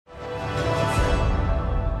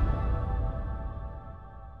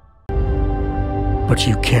But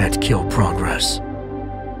you can't kill progress.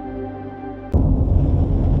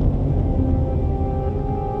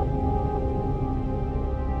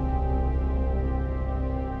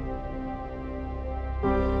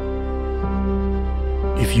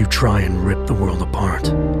 If you try and rip the world apart,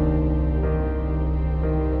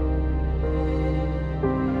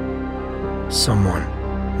 someone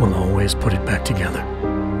will always put it back together.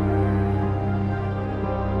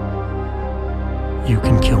 You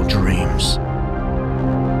can kill dreams.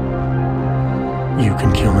 You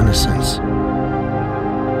can kill innocence.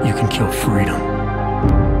 You can kill freedom.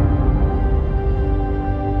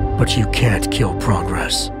 But you can't kill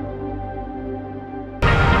progress.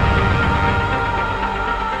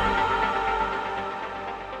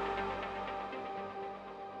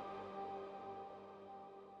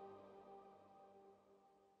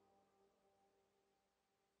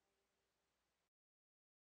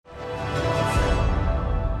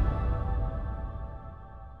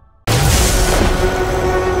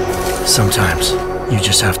 Sometimes, you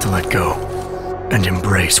just have to let go and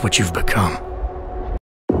embrace what you've become.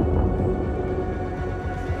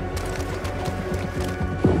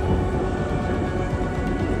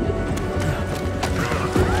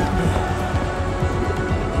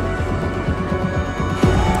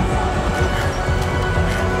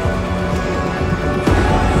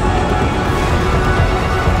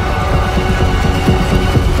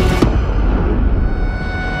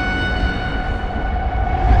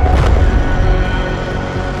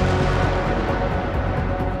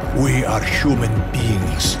 We are human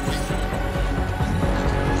beings.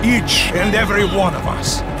 Each and every one of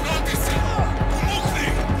us.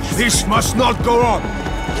 This must not go on.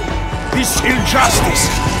 This injustice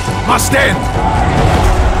must end.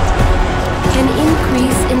 An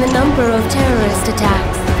increase in the number of terrorist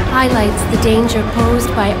attacks highlights the danger posed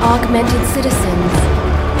by augmented citizens.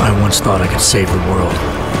 I once thought I could save the world.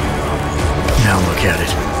 Now look at it.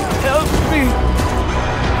 Help me!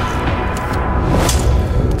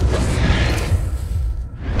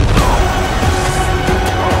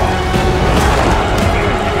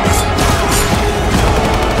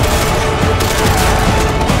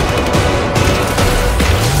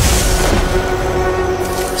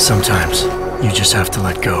 Sometimes, you just have to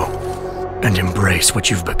let go and embrace what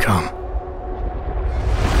you've become.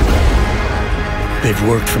 They've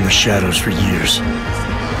worked from the shadows for years,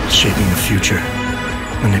 shaping the future,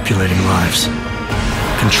 manipulating lives,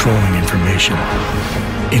 controlling information.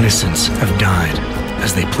 Innocents have died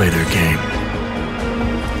as they play their game.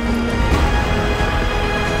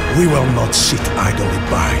 We will not sit idly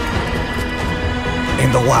by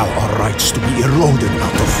and allow our rights to be eroded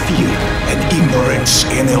out of fear and ignorance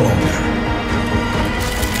any longer.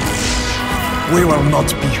 We will not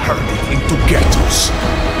be herded into ghettos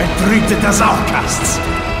and treated as outcasts.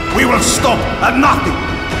 We will stop at nothing.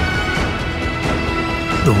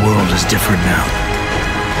 The world is different now.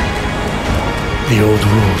 The old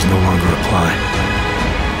rules no longer apply.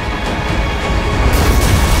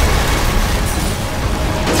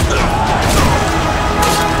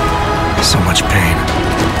 So much pain.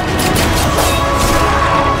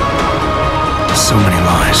 So many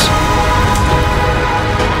lies.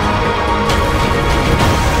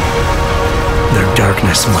 Their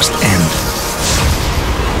darkness must end.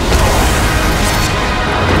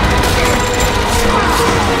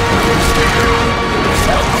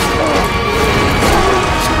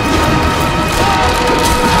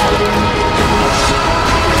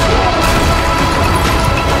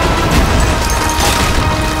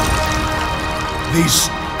 This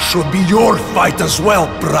should be your fight as well,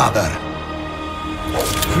 brother.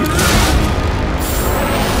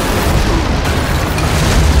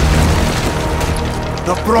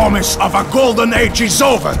 The promise of a golden age is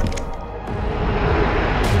over.